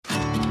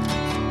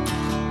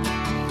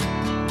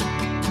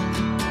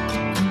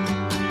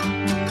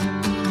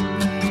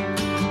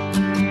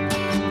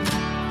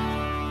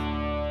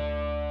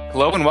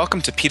Hello and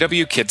welcome to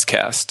PW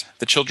KidsCast,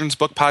 the children's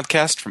book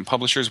podcast from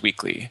Publishers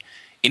Weekly.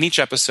 In each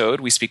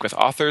episode, we speak with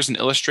authors and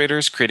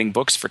illustrators creating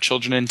books for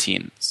children and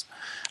teens.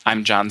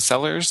 I'm John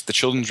Sellers, the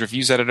children's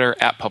reviews editor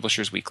at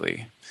Publishers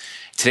Weekly.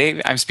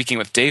 Today, I'm speaking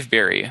with Dave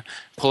Barry,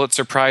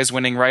 Pulitzer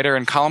Prize-winning writer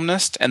and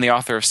columnist, and the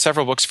author of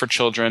several books for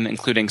children,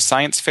 including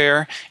Science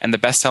Fair and the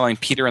best-selling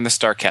Peter and the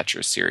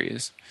Starcatchers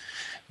series.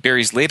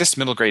 Barry's latest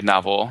middle-grade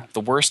novel, The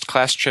Worst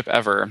Class Trip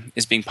Ever,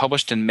 is being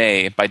published in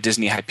May by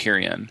Disney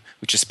Hyperion,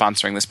 which is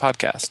sponsoring this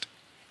podcast.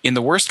 In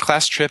The Worst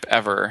Class Trip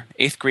Ever,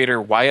 8th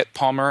grader Wyatt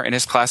Palmer and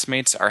his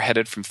classmates are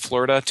headed from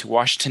Florida to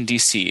Washington,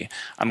 D.C.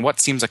 on what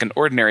seems like an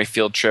ordinary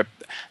field trip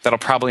that'll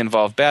probably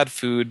involve bad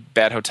food,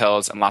 bad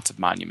hotels, and lots of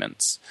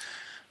monuments.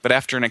 But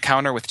after an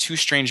encounter with two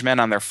strange men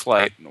on their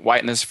flight,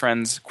 Wyatt and his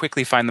friends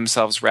quickly find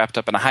themselves wrapped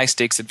up in a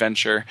high-stakes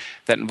adventure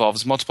that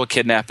involves multiple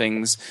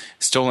kidnappings,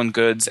 stolen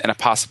goods, and a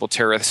possible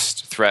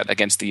terrorist threat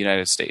against the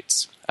United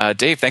States.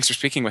 Dave, thanks for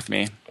speaking with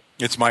me.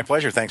 It's my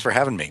pleasure. Thanks for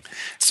having me.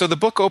 So the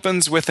book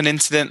opens with an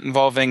incident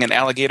involving an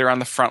alligator on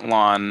the front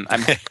lawn.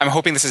 I'm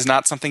hoping this is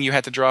not something you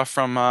had to draw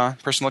from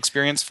personal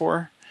experience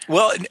for?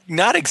 Well,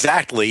 not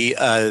exactly.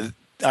 I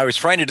was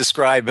trying to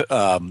describe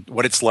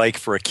what it's like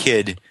for a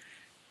kid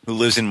who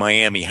lives in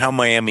Miami, how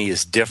Miami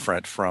is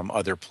different from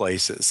other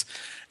places.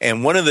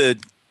 And one of the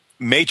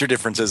major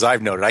differences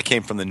I've noted, I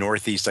came from the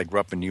Northeast, I grew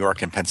up in New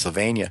York and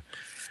Pennsylvania,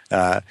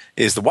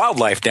 is the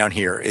wildlife down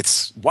here.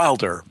 It's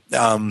wilder.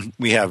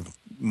 We have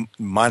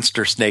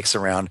monster snakes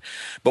around,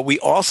 but we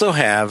also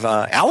have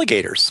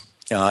alligators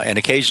and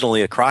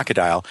occasionally a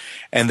crocodile.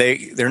 And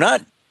they're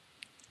not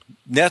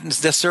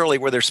necessarily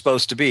where they're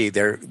supposed to be.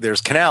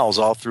 There's canals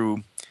all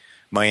through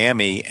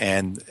Miami,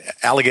 and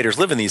alligators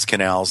live in these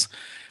canals.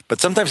 But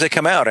sometimes they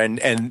come out,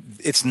 and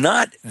it's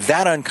not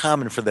that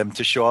uncommon for them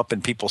to show up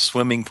in people's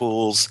swimming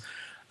pools,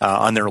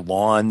 on their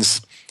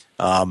lawns.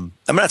 I'm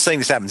not saying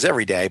this happens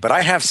every day, but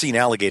I have seen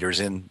alligators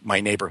in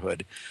my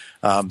neighborhood.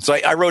 So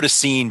I wrote a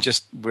scene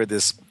just where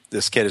this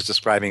kid is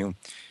describing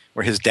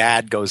where his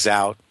dad goes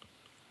out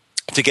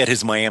to get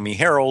his Miami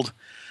Herald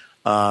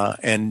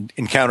and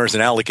encounters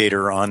an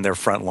alligator on their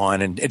front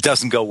lawn, and it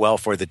doesn't go well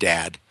for the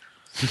dad.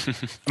 I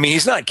mean,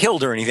 he's not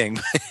killed or anything,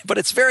 but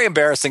it's very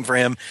embarrassing for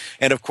him.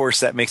 And, of course,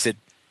 that makes it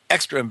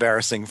extra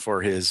embarrassing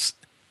for his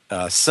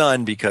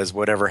son because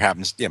whatever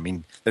happens, I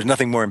mean, there's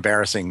nothing more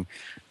embarrassing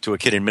to a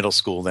kid in middle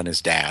school than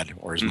his dad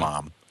or his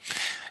mom.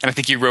 And I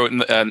think you wrote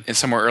in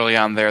somewhere early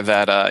on there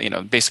that,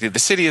 basically the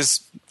city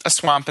is a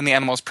swamp and the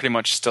animals pretty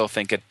much still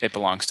think it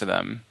belongs to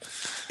them.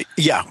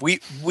 Yeah, we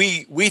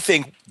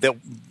think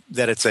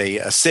that it's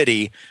a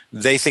city.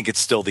 They think it's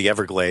still the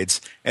Everglades,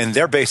 and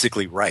they're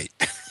basically right.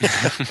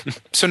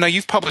 So now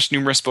you've published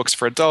numerous books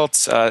for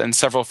adults and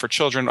several for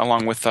children,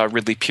 along with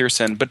Ridley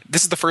Pearson. But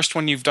this is the first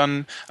one you've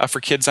done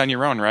for kids on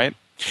your own, right?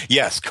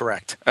 Yes,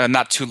 correct.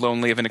 Not too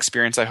lonely of an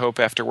experience, I hope,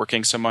 after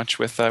working so much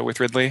with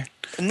Ridley.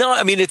 No,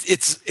 I mean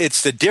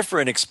it's a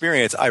different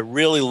experience. I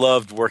really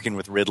loved working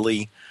with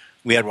Ridley.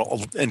 We had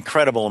an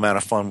incredible amount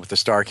of fun with the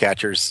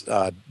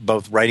Starcatchers,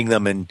 both writing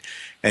them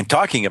and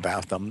talking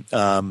about them.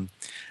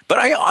 But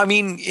I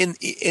mean,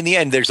 in the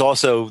end, there's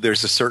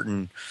a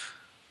certain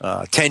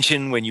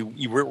tension when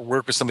you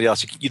work with somebody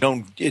else. You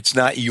don't. It's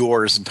not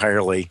yours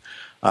entirely.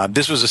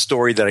 This was a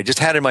story that I just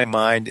had in my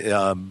mind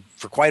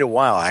for quite a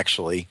while,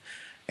 actually,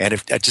 and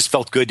it just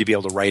felt good to be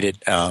able to write it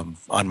on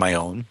my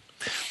own.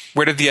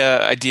 Where did the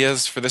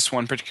ideas for this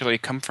one particularly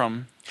come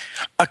from?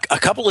 A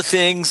couple of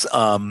things.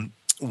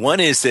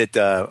 One is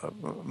that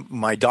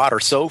my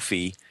daughter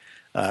Sophie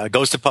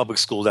goes to public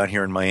school down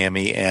here in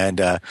Miami, and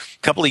a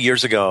couple of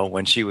years ago,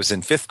 when she was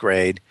in 5th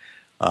grade,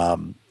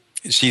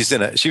 she was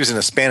in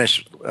a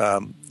Spanish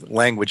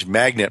language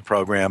magnet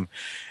program,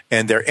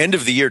 and their end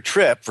of the year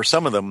trip for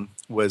some of them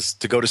was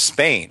to go to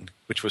Spain,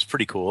 which was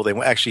pretty cool. They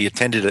actually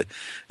attended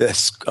a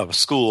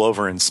school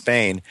over in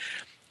Spain,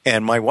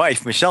 and my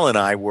wife Michelle and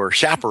I were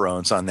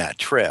chaperones on that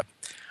trip.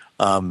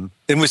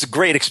 It was a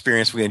great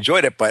experience. We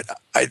enjoyed it, but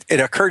it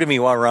occurred to me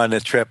while we were on the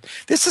trip,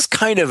 this is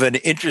kind of an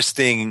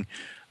interesting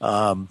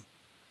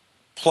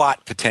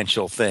plot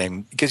potential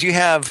thing, because you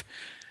have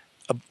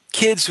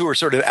kids who are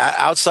sort of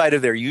outside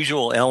of their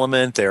usual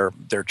element.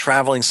 They're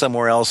traveling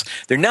somewhere else.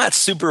 They're not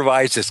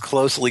supervised as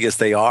closely as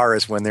they are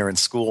as when they're in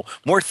school.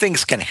 More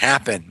things can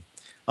happen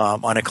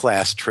on a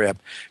class trip.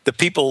 The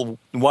people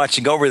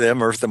watching over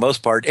them are, for the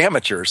most part,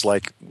 amateurs,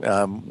 like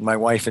my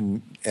wife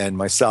and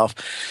myself.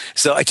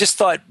 So I just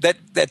thought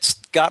that's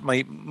got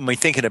my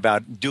thinking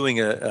about doing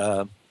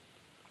a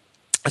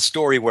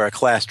story where a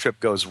class trip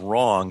goes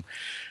wrong.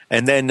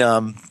 And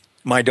then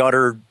my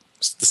daughter,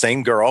 the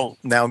same girl,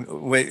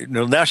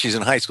 now she's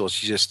in high school.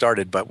 She just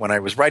started. But when I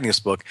was writing this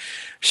book,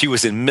 she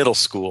was in middle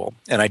school.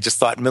 And I just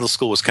thought middle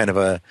school was kind of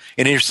an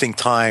interesting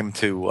time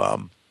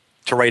to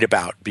write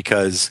about,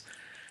 because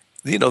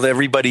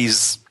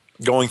everybody's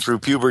going through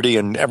puberty,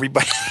 and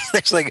everybody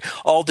there's like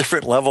all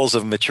different levels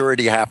of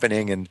maturity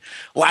happening, and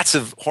lots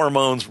of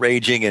hormones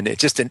raging, and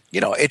it's just an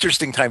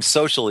interesting time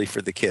socially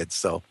for the kids.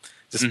 So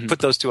Just put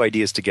those two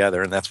ideas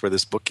together, and that's where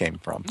this book came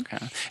from.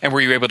 Okay. And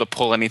were you able to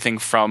pull anything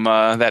from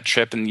that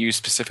trip and use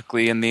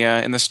specifically in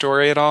the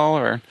story at all,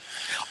 or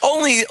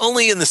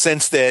only in the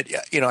sense that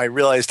I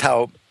realized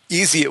how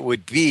easy it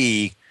would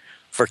be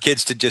for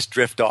kids to just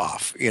drift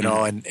off,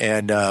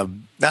 and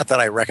not that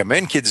I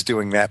recommend kids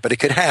doing that, but it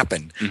could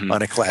happen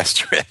on a class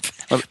trip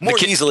more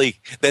easily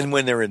than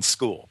when they're in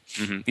school.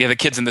 Yeah, the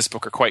kids in this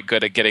book are quite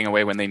good at getting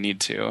away when they need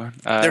to.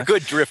 They're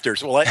good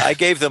drifters. Well, I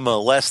gave them a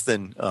less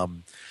than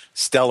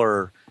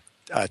stellar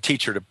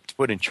teacher to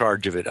put in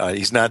charge of it.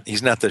 He's not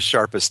the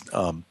sharpest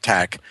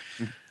tack,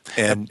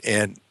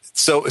 and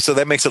so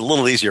that makes it a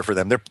little easier for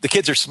them. The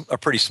kids are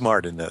pretty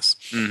smart in this.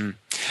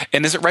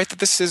 And is it right that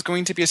this is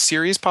going to be a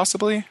series,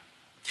 possibly?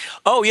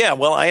 Oh, yeah.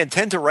 Well, I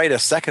intend to write a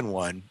second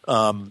one.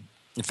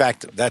 In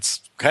fact,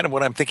 that's kind of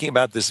what I'm thinking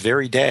about this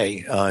very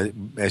day,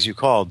 as you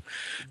called.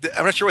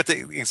 I'm not sure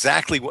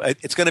exactly.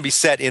 It's going to be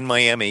set in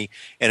Miami,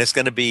 and it's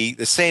going to be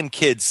the same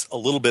kids a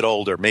little bit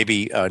older.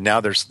 Maybe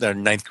now they're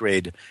ninth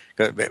grade.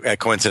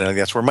 Coincidentally,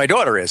 that's where my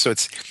daughter is. So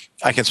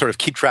I can sort of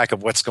keep track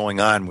of what's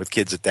going on with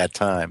kids at that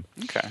time.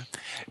 Okay.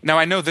 Now,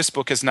 I know this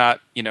book is not,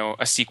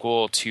 a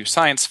sequel to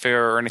Science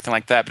Fair or anything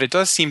like that, but it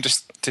does seem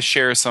to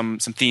share some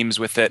themes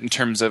with it in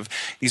terms of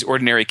these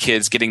ordinary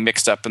kids getting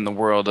mixed up in the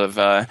world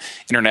of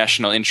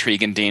international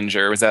intrigue and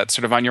danger. Was that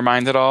sort of on your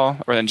mind at all,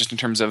 or then just in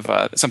terms of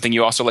something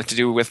you also like to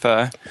do with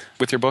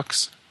your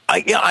books?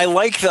 I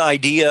like the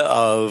idea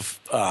of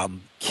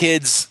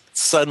kids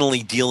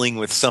suddenly dealing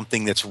with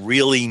something that's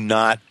really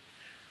not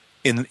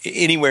in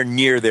anywhere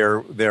near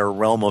their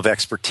realm of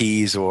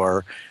expertise,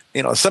 or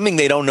something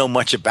they don't know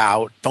much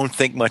about, don't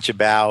think much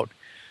about.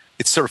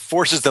 It sort of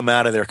forces them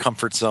out of their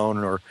comfort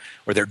zone or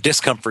their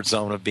discomfort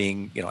zone of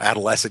being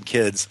adolescent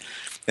kids.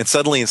 And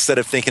suddenly, instead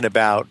of thinking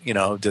about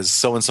does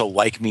so and so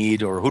like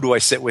me, or who do I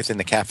sit with in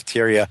the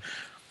cafeteria,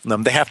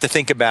 they have to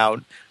think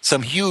about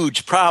some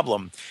huge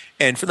problem.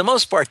 And for the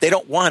most part, they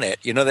don't want it.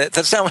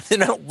 That's not, they're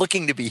not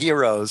looking to be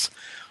heroes.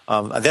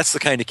 That's the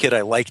kind of kid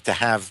I like to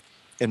have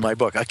in my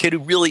book. A kid who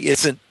really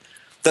doesn't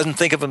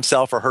think of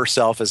himself or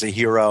herself as a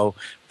hero,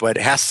 but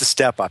has to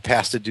step up,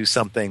 has to do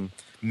something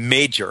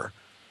major.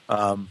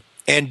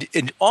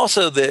 And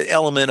also the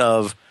element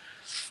of,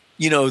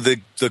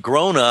 the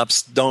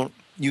grown-ups don't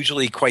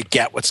usually quite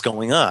get what's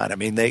going on. I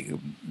mean, I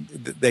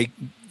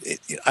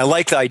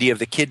like the idea of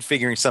the kid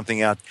figuring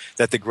something out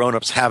that the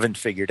grown-ups haven't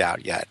figured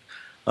out yet.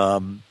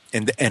 And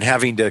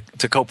having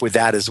to cope with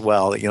that as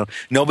well.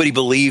 Nobody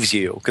believes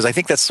you, because I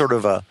think that's sort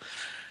of a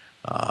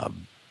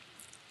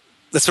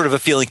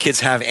feeling kids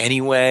have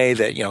anyway,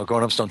 that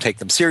grown-ups don't take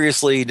them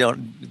seriously.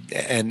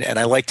 And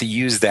I like to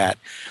use that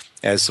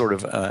as sort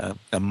of a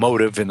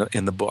motive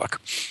in the book.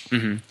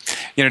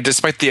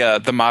 Despite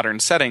the modern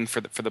setting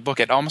for the book,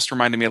 it almost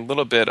reminded me a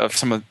little bit of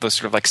some of the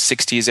sort of like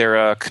 60s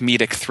era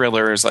comedic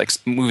thrillers, like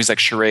movies like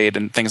Charade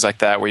and things like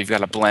that, where you've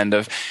got a blend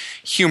of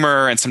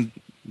humor and some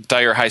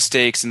dire high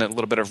stakes and a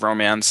little bit of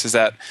romance. Is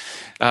that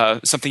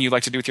something you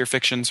like to do with your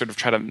fiction? Sort of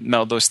try to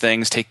meld those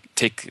things,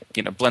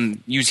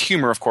 blend, use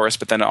humor, of course,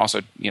 but then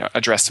also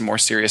address some more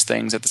serious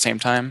things at the same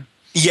time.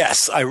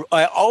 Yes,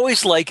 I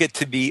always like it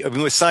to be. I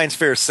mean, with Science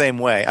Fair, same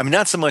way. I mean,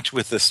 not so much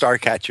with the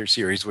Starcatcher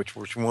series, which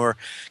were more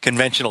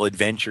conventional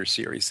adventure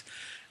series,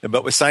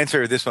 but with Science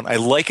Fair, this one, I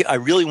like it. I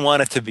really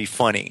want it to be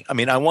funny. I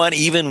mean, I want,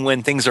 even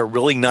when things are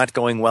really not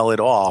going well at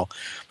all,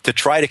 to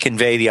try to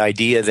convey the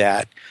idea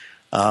that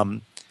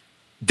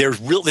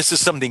this is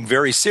something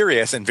very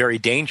serious and very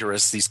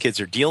dangerous these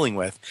kids are dealing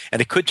with,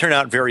 and it could turn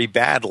out very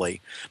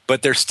badly.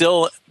 But they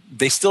still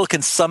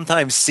can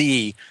sometimes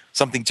see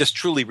something just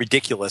truly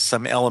ridiculous,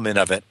 some element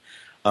of it.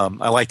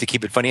 I like to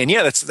keep it funny, and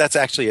yeah, that's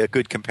actually a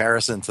good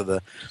comparison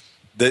to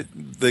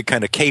the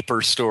kind of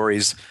caper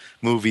stories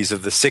movies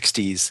of the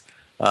 '60s,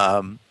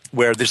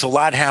 where there's a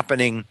lot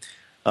happening,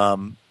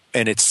 and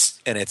it's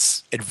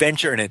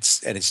adventure and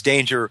it's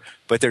danger,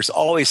 but there's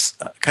always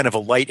kind of a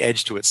light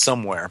edge to it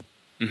somewhere.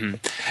 And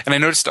I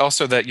noticed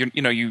also that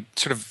you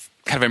sort of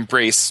kind of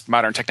embrace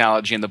modern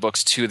technology in the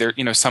books too. There,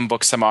 some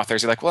books, some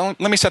authors are like, well,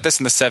 let me set this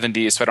in the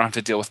 70s so I don't have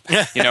to deal with,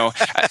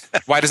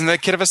 why doesn't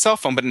that kid have a cell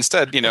phone? But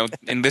instead,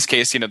 in this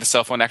case, the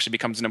cell phone actually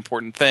becomes an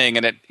important thing,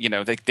 and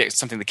it's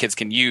something the kids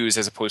can use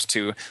as opposed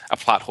to a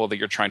plot hole that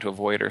you're trying to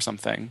avoid or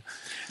something.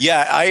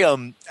 Yeah,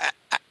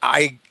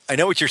 I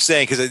know what you're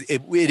saying, because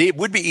it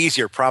would be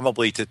easier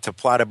probably to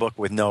plot a book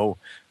with no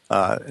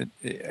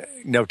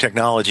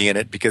technology in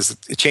it, because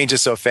it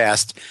changes so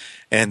fast,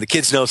 and the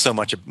kids know so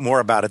much more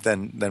about it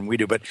than we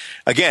do. But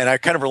again, I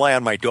kind of rely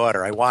on my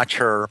daughter. I watch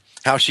her,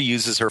 how she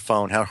uses her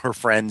phone, how her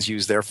friends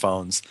use their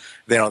phones.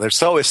 They're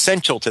so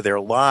essential to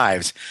their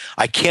lives.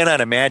 I cannot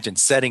imagine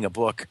setting a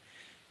book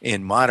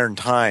in modern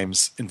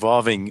times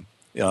involving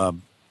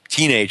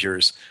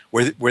teenagers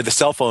where the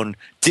cell phone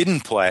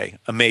didn't play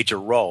a major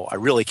role. I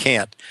really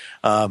can't.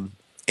 And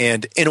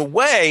in a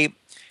way,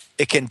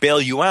 it can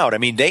bail you out. I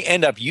mean, they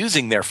end up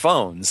using their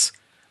phones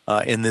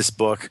in this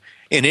book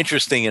in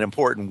interesting and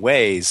important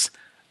ways.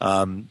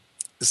 To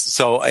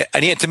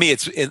me,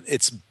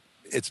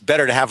 it's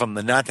better to have them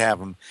than not to have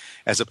them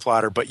as a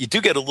plotter. But you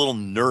do get a little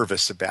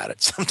nervous about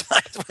it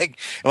sometimes.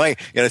 Like,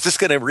 is this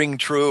going to ring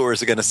true, or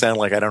is it going to sound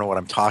like I don't know what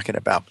I'm talking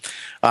about?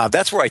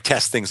 That's where I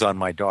test things on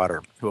my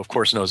daughter, who of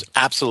course knows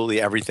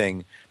absolutely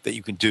everything that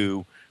you can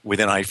do with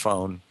an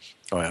iPhone.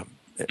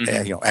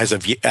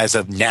 As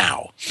of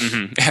now,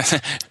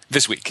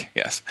 this week,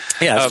 yes,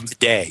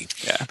 today,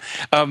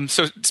 yeah.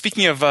 So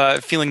speaking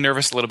of feeling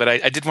nervous a little bit,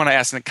 I did want to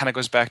ask, and it kind of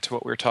goes back to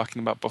what we were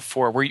talking about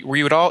before. Were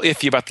you at all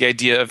iffy about the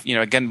idea of,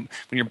 again,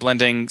 when you're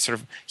blending sort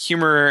of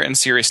humor and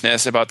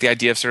seriousness, about the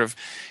idea of sort of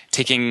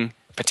taking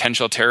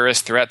potential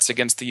terrorist threats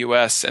against the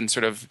U.S. and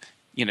sort of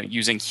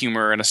using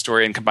humor in a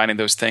story and combining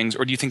those things,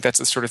 or do you think that's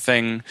the sort of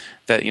thing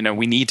that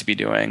we need to be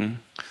doing?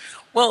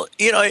 Well,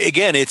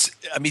 again,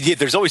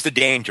 there's always the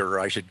danger.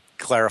 I should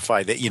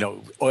clarify that,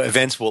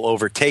 events will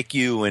overtake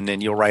you, and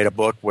then you'll write a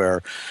book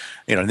where,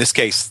 in this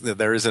case,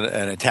 there is an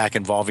attack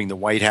involving the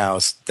White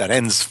House that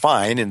ends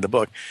fine in the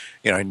book,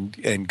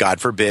 and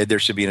God forbid there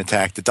should be an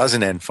attack that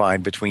doesn't end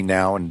fine between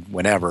now and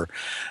whenever.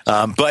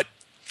 But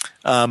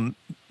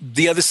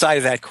the other side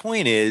of that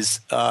coin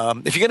is,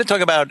 if you're going to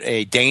talk about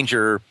a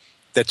danger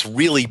that's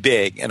really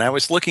big, and I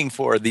was looking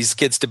for these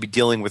kids to be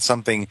dealing with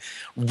something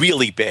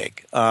really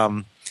big.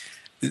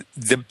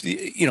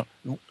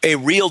 A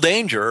real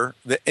danger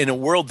in a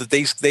world that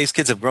these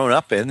kids have grown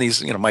up in.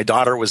 My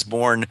daughter was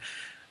born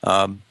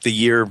the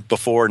year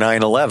before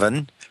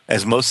 9/11,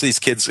 as most of these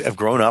kids have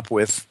grown up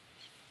with,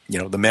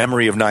 the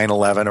memory of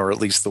 9/11, or at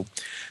least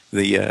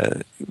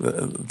the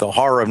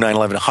horror of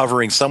 9/11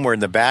 hovering somewhere in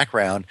the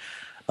background.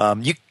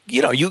 You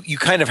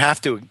kind of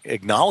have to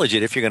acknowledge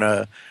it if you're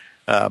going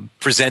to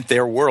present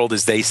their world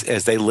as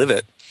they live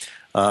it.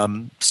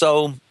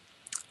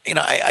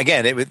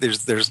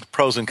 There's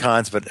pros and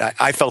cons, but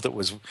I felt it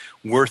was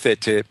worth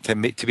it to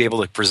be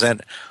able to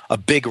present a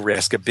big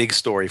risk, a big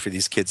story for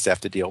these kids to have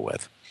to deal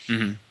with.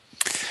 Mm-hmm.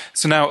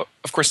 So now,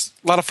 of course,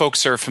 a lot of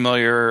folks are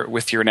familiar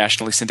with your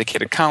nationally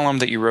syndicated column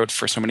that you wrote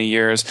for so many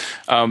years.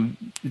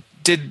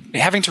 Did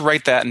having to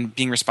write that and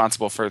being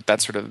responsible for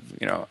that sort of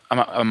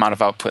amount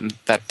of output and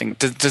that thing,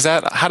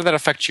 how did that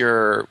affect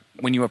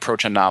when you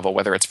approach a novel,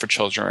 whether it's for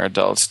children or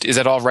adults? Is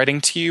it all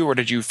writing to you, or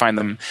did you find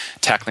them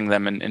tackling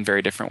them in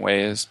very different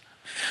ways?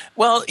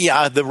 Well,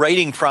 yeah, the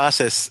writing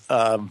process,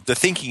 the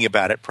thinking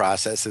about it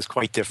process is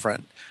quite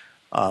different.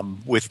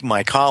 With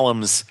my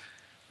columns,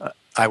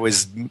 I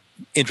was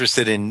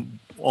interested in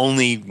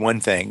only one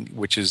thing,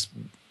 which is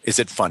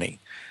it funny?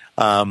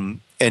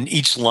 And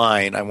each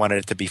line, I wanted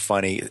it to be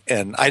funny.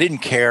 And I didn't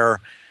care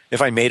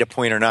if I made a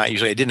point or not.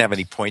 Usually I didn't have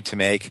any point to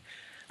make.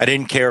 I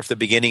didn't care if the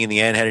beginning and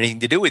the end had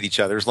anything to do with each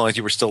other, as long as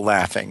you were still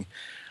laughing.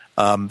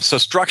 So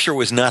structure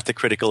was not the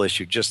critical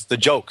issue, just the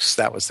jokes.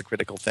 That was the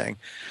critical thing.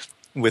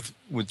 With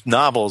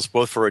novels,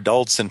 both for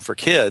adults and for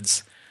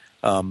kids,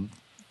 the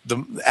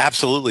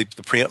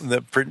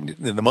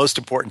most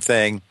important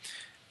thing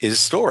is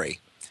story.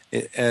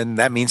 And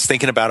that means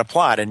thinking about a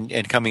plot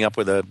and coming up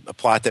with a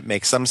plot that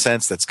makes some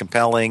sense, that's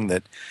compelling,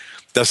 that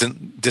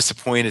doesn't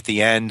disappoint at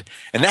the end.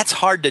 And that's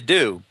hard to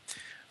do.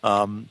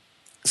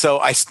 So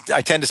I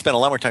tend to spend a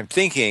lot more time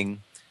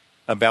thinking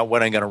about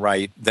what I'm going to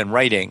write than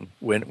writing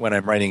when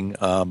I'm writing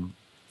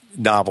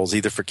novels,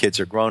 either for kids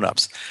or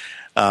grown-ups.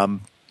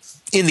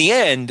 In the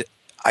end,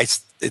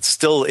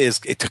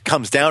 it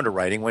comes down to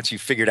writing. Once you've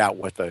figured out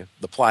what the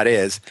plot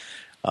is,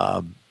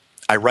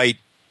 I write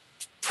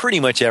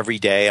pretty much every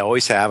day. I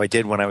always have. I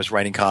did when I was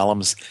writing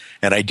columns,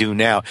 and I do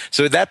now.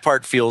 So that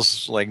part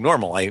feels like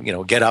normal. I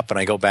get up and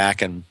I go back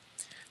to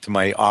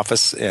my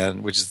office,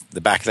 which is the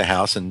back of the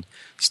house, and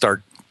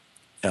start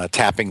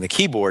tapping the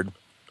keyboard.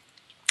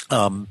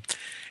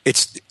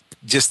 It's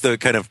just the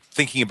kind of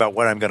thinking about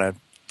what I'm going to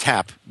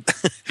tap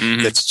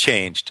that's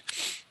changed.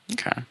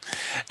 Okay.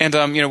 And,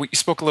 we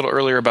spoke a little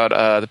earlier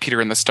about the Peter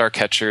and the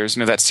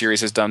Starcatchers. That series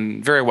has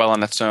done very well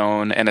on its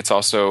own, and it's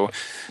also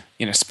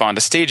spawned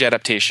a stage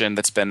adaptation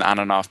that's been on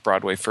and off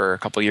Broadway for a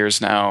couple of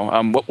years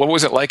now. What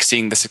was it like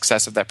seeing the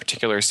success of that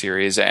particular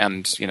series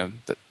and,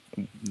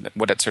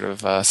 what it sort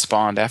of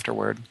spawned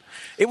afterward?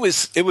 It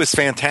was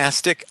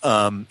fantastic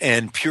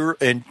and pure,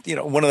 and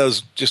one of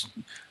those just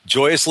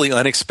joyously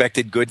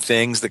unexpected good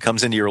things that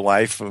comes into your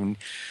life. And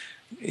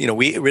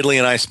Ridley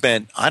and I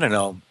spent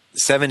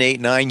 7,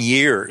 8, 9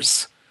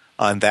 years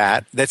on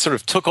that. That sort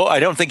of took. I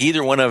don't think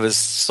either one of us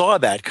saw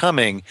that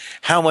coming.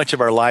 How much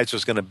of our lives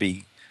was going to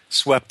be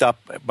swept up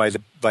by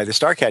the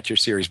Starcatcher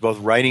series? Both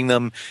writing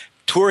them,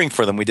 touring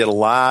for them. We did a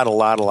lot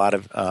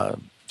of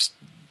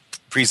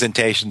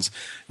presentations,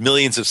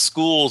 millions of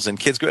schools and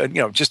kids,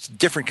 just a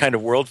different kind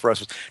of world for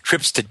us.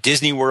 Trips to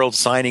Disney World,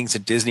 signings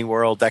at Disney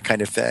World, that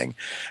kind of thing.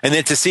 And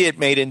then to see it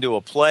made into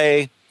a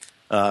play,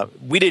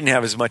 we didn't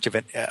have as much of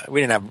it.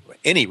 We didn't have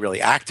any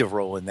really active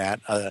role in that.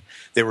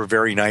 They were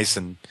very nice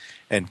and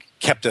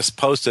kept us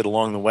posted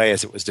along the way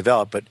as it was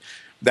developed. But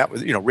that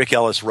was, Rick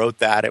Ellis wrote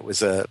that. It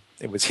was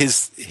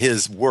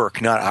his work,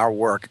 not our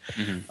work.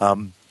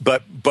 Mm-hmm.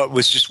 But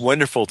was just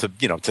wonderful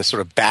to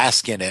sort of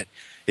bask in it.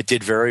 It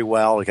did very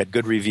well. It got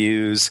good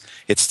reviews.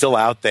 It's still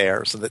out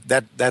there. So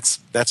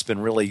that's been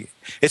really,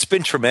 it's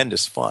been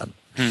tremendous fun.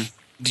 Hmm.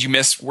 Did you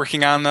miss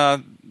working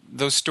on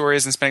those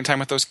stories and spending time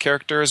with those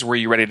characters? Were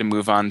you ready to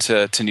move on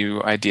to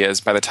new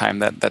ideas by the time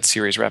that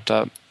series wrapped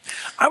up?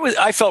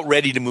 I felt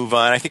ready to move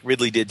on. I think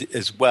Ridley did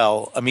as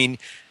well. I mean,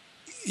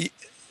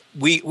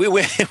 we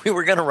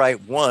were going to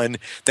write one,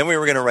 then we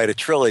were going to write a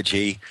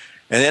trilogy,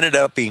 and it ended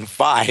up being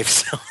 5.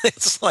 So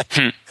it's like,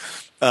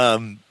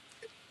 and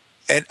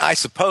I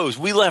suppose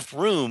we left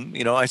room.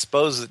 I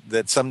suppose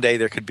that someday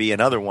there could be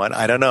another one.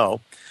 I don't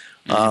know,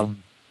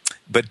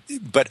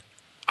 but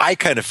I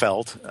kind of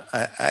felt.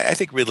 I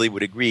think Ridley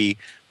would agree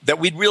that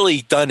we'd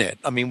really done it.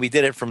 I mean, we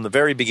did it from the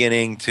very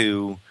beginning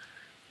to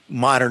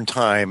modern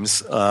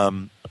times,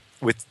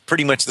 with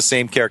pretty much the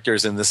same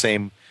characters in the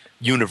same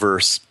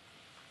universe.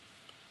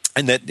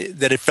 And that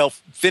it felt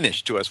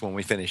finished to us when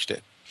we finished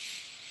it.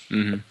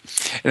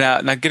 Mm-hmm.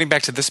 Now, getting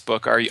back to this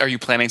book, are you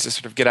planning to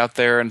sort of get out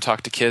there and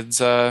talk to kids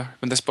when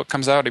this book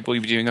comes out? Will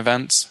you be doing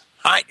events?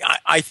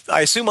 I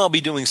assume I'll be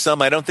doing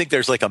some. I don't think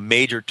there's like a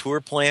major tour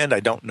planned. I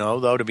don't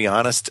know, though, to be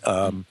honest.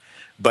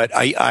 But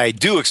I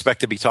do expect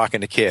to be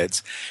talking to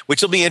kids,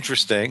 which will be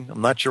interesting.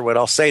 I'm not sure what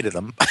I'll say to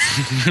them.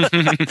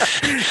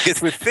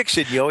 Because with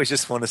fiction, you always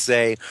just want to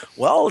say,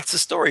 well, it's a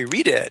story.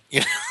 Read it.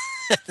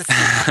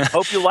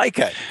 Hope you like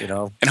it, And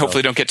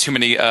hopefully don't get too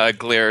many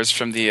glares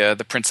from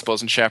the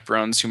principals and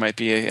chaperones who might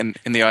be in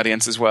the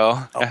audience as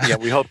well. Yeah,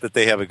 we hope that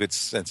they have a good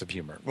sense of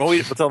humor. Well,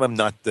 we'll tell them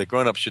the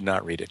grown-ups should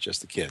not read it,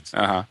 just the kids.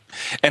 Uh-huh.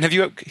 And have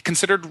you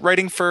considered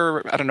writing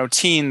for, I don't know,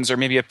 teens or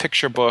maybe a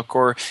picture book,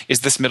 or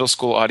is this middle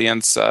school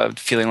audience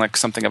feeling like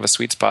something of a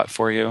sweet spot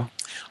for you?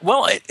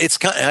 Well, it's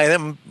kind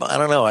of, I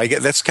don't know.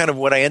 That's kind of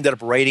what I ended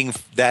up writing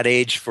that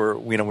age for.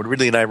 When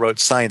Ridley and I wrote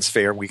Science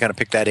Fair, we kind of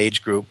picked that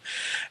age group,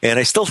 and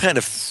I still kind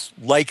of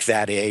like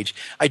that age.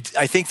 I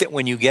think that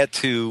when you get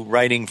to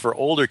writing for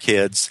older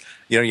kids,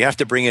 you have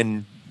to bring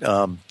in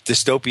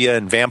dystopia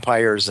and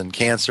vampires and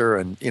cancer,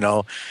 and it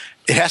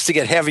has to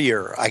get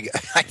heavier. I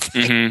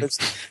think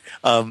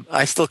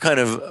I still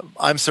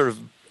I'm sort of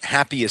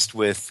happiest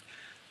with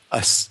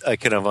a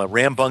kind of a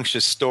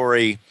rambunctious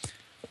story.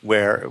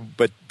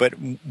 But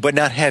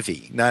not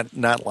heavy,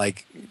 not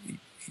like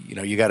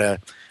you got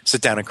to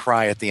sit down and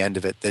cry at the end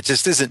of it. That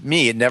just isn't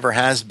me. It never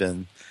has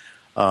been,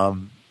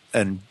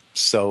 and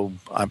so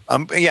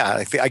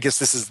I guess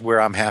this is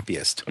where I'm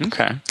happiest.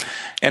 Okay.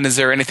 And is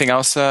there anything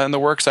else in the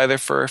works, either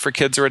for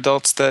kids or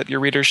adults, that your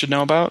readers should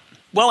know about?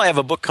 Well, I have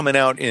a book coming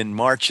out in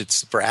March.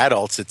 It's for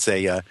adults. It's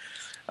a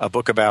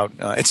book about.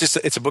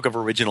 It's a book of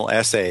original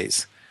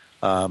essays.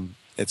 And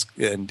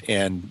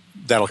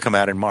that'll come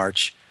out in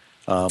March.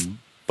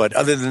 But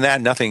other than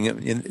that, nothing.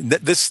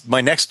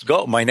 My next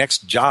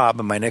job,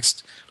 and my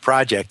next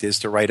project is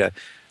to write a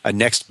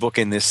next book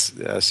in this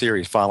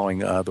series following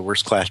The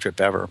Worst Class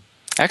Trip Ever.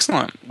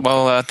 Excellent.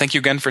 Well, thank you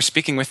again for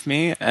speaking with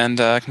me, and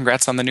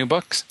congrats on the new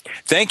books.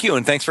 Thank you,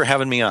 and thanks for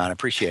having me on. I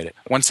appreciate it.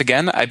 Once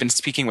again, I've been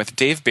speaking with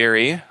Dave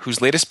Barry,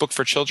 whose latest book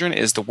for children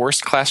is The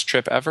Worst Class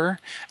Trip Ever,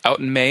 out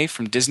in May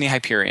from Disney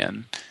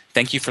Hyperion.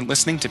 Thank you for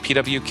listening to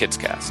PW Kids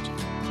Cast.